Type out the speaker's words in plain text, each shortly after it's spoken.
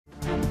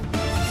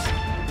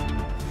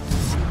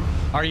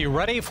Are you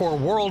ready for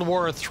World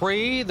War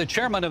III? The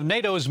chairman of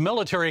NATO's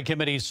military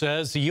committee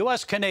says the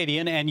U.S.,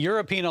 Canadian, and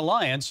European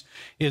alliance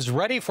is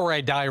ready for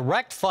a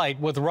direct fight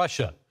with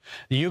Russia.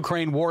 The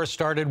Ukraine war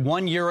started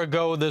 1 year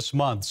ago this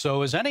month.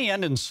 So is any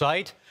end in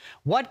sight?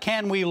 What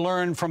can we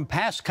learn from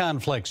past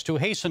conflicts to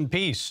hasten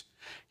peace?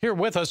 Here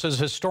with us is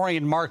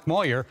historian Mark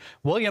Moyar,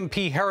 William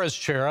P. Harris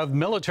Chair of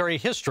Military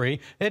History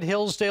at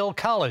Hillsdale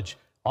College,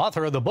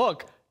 author of the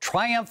book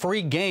Triumph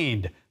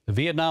Regained: The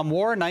Vietnam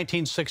War,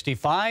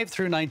 1965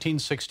 through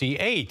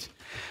 1968.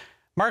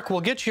 Mark,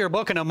 we'll get to your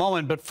book in a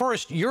moment, but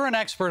first, you're an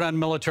expert on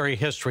military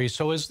history,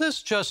 so is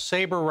this just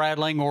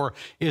saber-rattling, or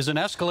is an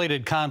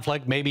escalated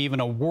conflict, maybe even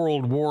a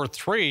World War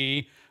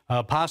III,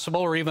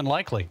 possible or even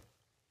likely?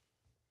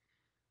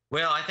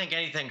 Well, I think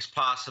anything's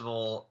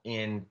possible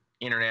in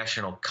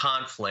international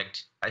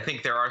conflict. I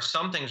think there are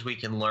some things we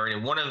can learn,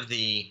 and one of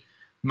the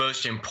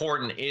most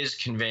important is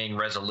conveying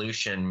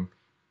resolution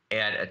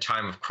at a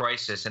time of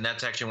crisis, and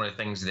that's actually one of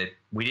the things that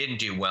we didn't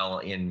do well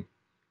in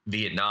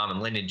Vietnam.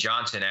 And Lyndon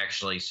Johnson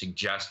actually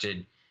suggested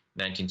in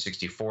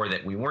 1964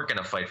 that we weren't going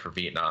to fight for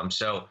Vietnam.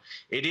 So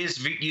it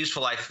is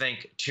useful, I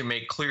think, to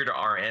make clear to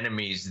our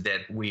enemies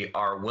that we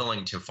are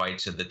willing to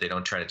fight so that they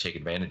don't try to take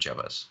advantage of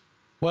us.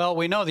 Well,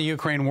 we know the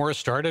Ukraine war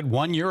started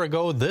 1 year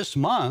ago this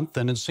month,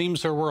 and it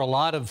seems there were a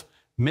lot of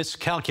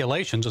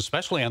miscalculations,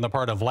 especially on the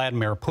part of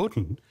Vladimir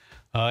Putin.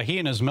 He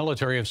and his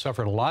military have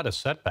suffered a lot of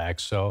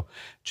setbacks. So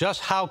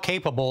just how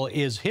capable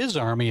is his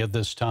army at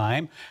this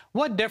time?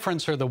 What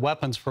difference are the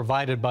weapons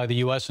provided by the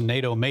U.S. and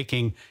NATO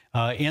making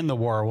in the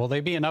war? Will they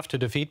be enough to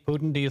defeat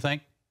Putin, do you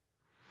think?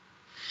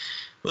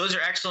 Well, those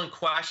are excellent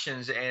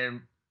questions.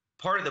 And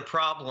part of the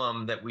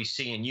problem that we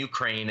see in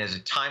Ukraine is a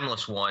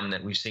timeless one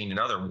that we've seen in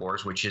other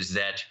wars, which is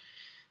that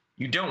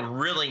you don't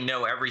really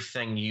know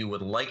everything you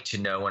would like to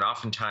know, and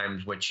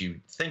oftentimes what you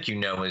think you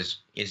know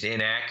is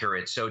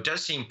inaccurate. So it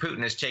does seem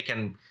Putin has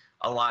taken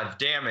a lot of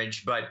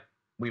damage, but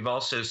we've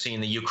also seen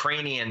the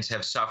Ukrainians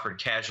have suffered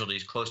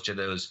casualties close to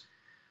those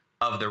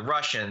of the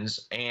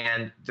Russians,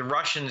 and the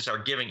Russians are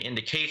giving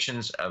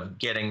indications of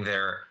getting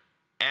their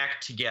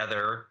act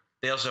together.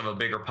 They also have a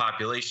bigger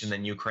population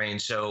than Ukraine,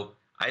 so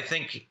I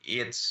think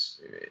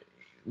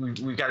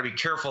we've got to be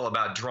careful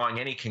about drawing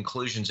any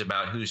conclusions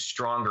about who's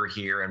stronger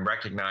here, and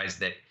recognize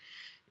that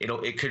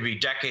it could be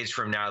decades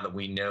from now that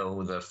we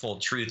know the full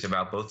truth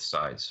about both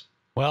sides.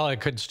 Well,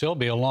 it could still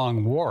be a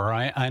long war.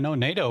 I know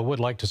NATO would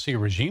like to see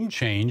regime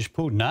change,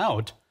 Putin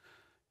out.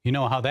 You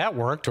know how that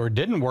worked or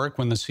didn't work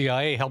when the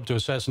CIA helped to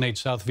assassinate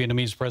South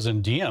Vietnamese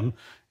President Diem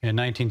in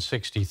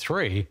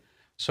 1963.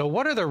 So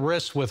what are the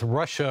risks with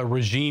Russia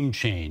regime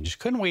change?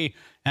 Couldn't we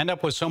end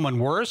up with someone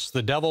worse,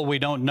 the devil we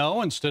don't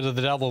know, instead of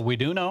the devil we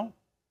do know?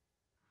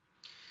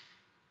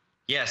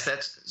 Yes,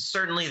 that's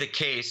certainly the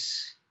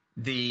case.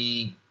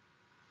 The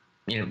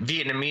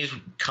Vietnamese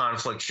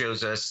conflict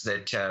shows us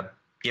that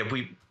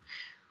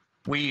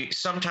we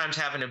sometimes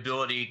have an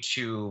ability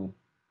to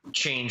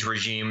change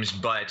regimes,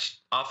 but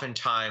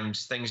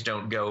oftentimes things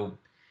don't go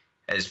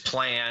as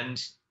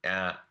planned.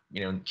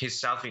 In case of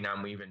South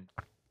Vietnam, we even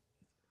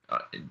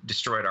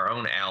destroyed our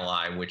own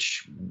ally,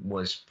 which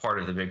was part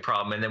of the big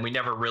problem. And then we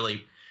never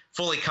really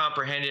fully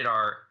comprehended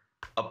our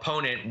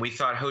opponent. We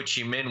thought Ho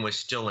Chi Minh was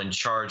still in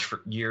charge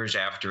for years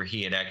after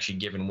he had actually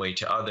given way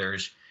to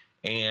others.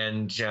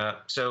 And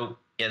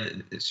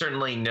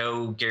certainly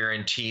no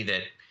guarantee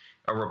that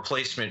a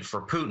replacement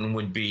for Putin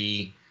would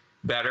be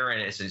better.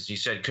 And as you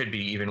said, could be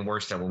even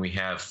worse than what we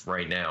have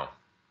right now.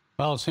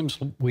 Well, it seems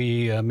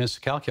we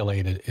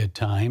miscalculated at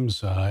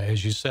times.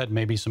 As you said,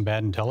 maybe some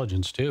bad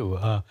intelligence, too.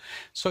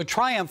 So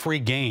Triumph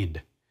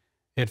Regained.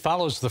 It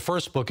follows the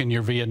first book in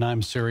your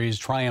Vietnam series,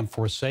 Triumph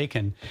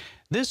Forsaken.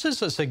 This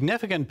is a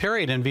significant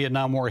period in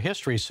Vietnam War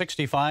history,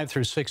 65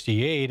 through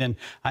 68. And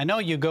I know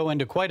you go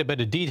into quite a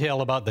bit of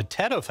detail about the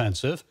Tet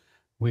Offensive.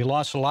 We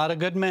lost a lot of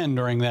good men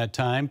during that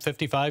time,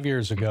 55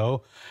 years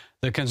ago.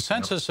 The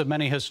consensus of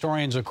many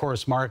historians, of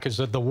course, Mark, is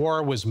that the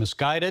war was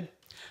misguided,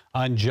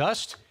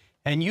 unjust,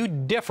 and you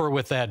differ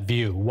with that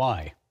view.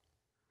 Why?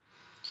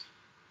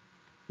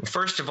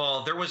 First of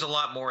all, there was a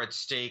lot more at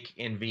stake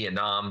in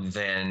Vietnam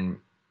than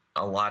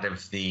a lot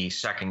of the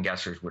second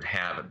guessers would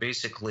have.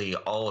 Basically,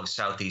 all of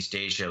Southeast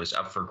Asia was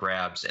up for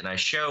grabs. And I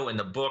show in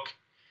the book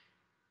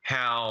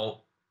how,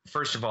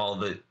 first of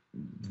all,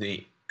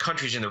 the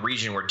countries in the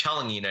region were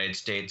telling the United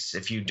States,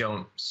 if you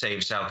don't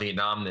save South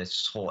Vietnam,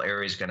 this whole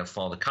area is going to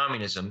fall to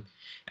communism.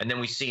 And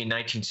then we see in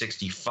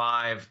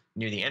 1965,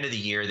 near the end of the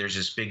year, there's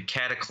this big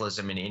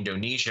cataclysm in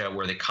Indonesia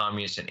where the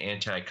communists and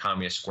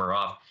anti-communists square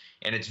off.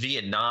 And it's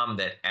Vietnam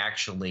that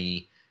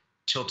actually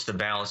tilts the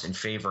balance in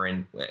favor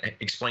and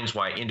explains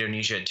why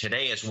Indonesia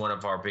today is one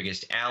of our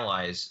biggest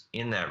allies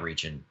in that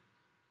region.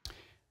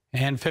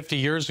 And 50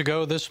 years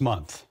ago this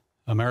month,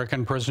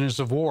 American prisoners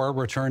of war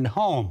returned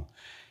home.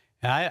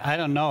 I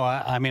don't know.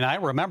 I mean, I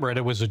remember it.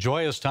 It was a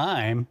joyous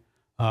time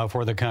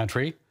for the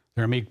country.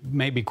 There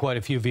may be quite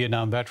a few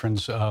Vietnam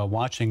veterans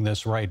watching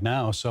this right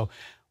now. So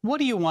what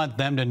do you want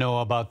them to know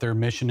about their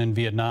mission in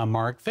Vietnam,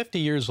 Mark, 50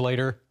 years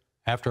later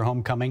after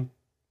homecoming?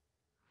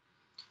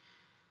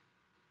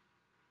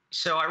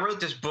 So I wrote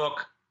this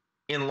book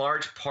in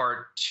large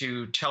part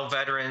to tell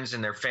veterans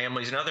and their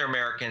families and other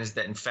Americans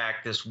that, in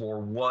fact, this war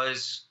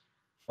was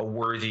a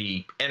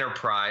worthy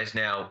enterprise.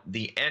 Now,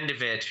 the end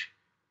of it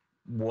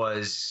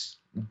was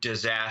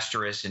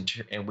disastrous,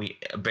 and we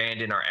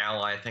abandoned our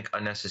ally, I think,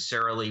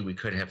 unnecessarily. We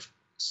could have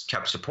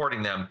kept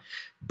supporting them.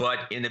 But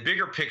in the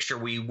bigger picture,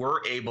 we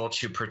were able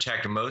to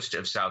protect most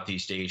of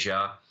Southeast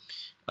Asia,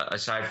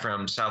 aside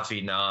from South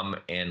Vietnam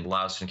and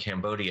Laos and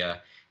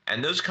Cambodia.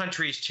 And those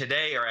countries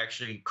today are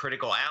actually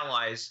critical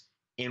allies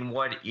in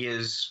what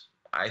is,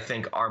 I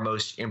think, our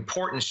most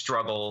important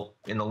struggle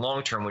in the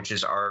long term, which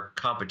is our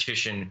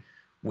competition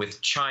with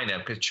China,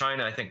 because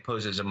China, I think,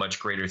 poses a much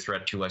greater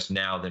threat to us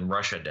now than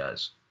Russia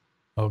does.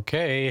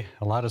 Okay,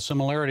 a lot of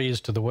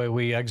similarities to the way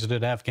we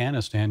exited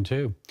Afghanistan,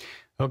 too.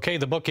 Okay,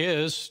 the book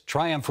is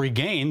Triumph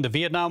Regained, the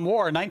Vietnam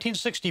War,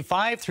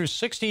 1965 through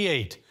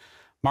 68.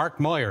 Mark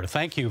Moyar,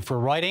 thank you for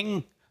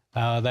writing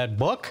that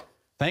book.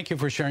 Thank you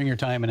for sharing your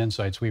time and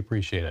insights. We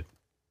appreciate it.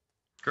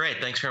 Great.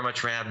 Thanks very much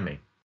for having me.